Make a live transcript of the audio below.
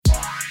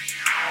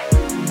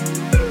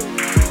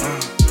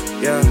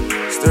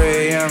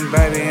a.m.,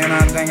 baby, and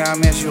I think I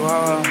miss you, hold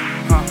up.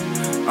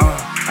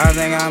 I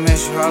think I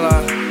miss you, hold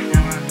up.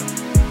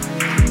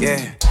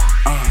 Yeah.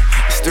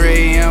 It's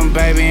 3 a.m.,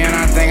 baby, and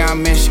I think I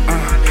miss you.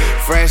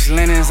 Fresh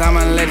linens,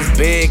 I'ma let this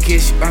bed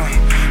kiss you.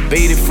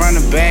 Beat it from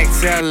the back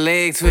till the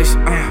leg twist.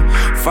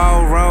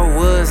 4 road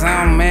woods,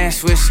 I don't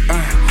mash with you.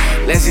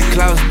 Let's get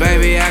close,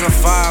 baby, I can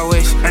far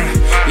with you.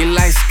 You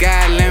like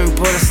sky, let me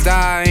put a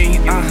star in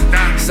you.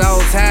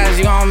 Soul ties,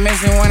 you gon'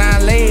 miss me when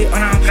I leave.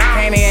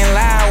 Can't even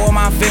lie with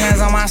my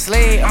feelings on my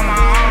sleeve.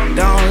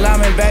 Don't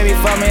love me, baby,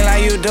 fuck me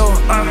like you do.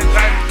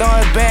 Throw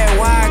it back,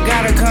 why I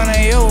gotta come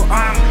to you?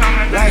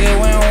 Like it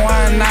went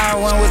one, now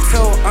it went with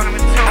two.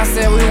 I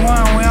said we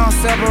won, we don't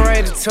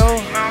separate the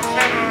two.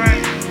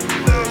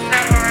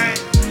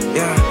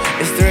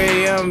 Yeah, it's 3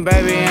 a.m.,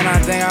 baby, and I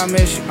think I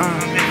miss you.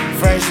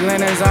 Fresh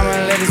linens,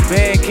 I'ma let this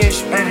bed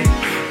kiss you.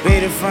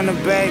 Beat it from the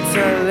back to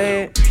the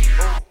leg.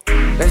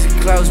 Let's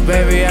get close,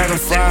 baby, I can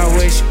fly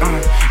with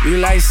you. You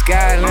like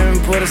sky, let me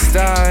put a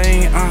star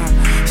in you.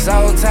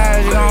 So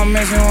tired, you gon'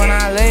 miss me when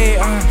I leave.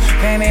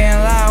 Can't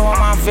even lie with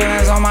my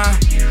feelings on my.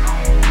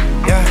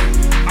 Yeah.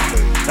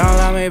 Don't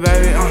love me,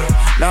 baby.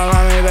 Don't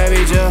love me,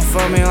 baby. Just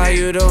fuck me like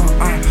you do.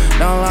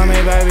 Don't love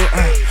me, baby.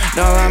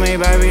 Don't love me,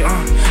 baby.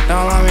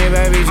 Don't love me,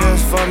 baby.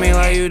 Just fuck me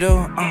like you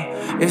do.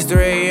 It's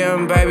 3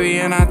 a.m., baby,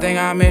 and I think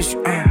I miss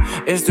you.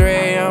 It's 3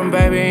 a.m.,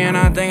 baby, and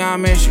I think I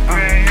miss you. 3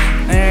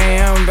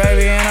 a.m.,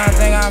 baby, and I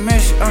think I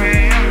miss you.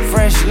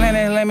 Fresh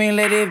linen, let me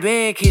let it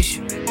bed kiss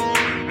you.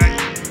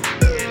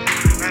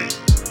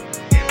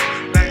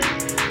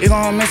 You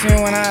gon' miss me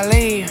when I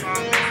leave.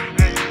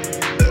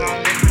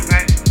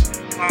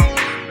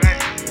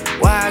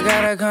 Why I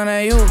gotta come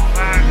to you?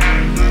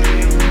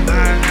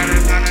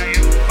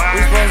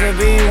 We supposed to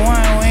be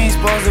one, we ain't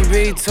supposed to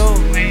be two.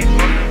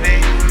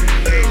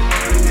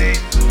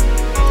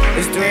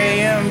 It's 3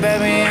 a.m.,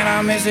 baby, and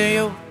I'm missing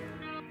you.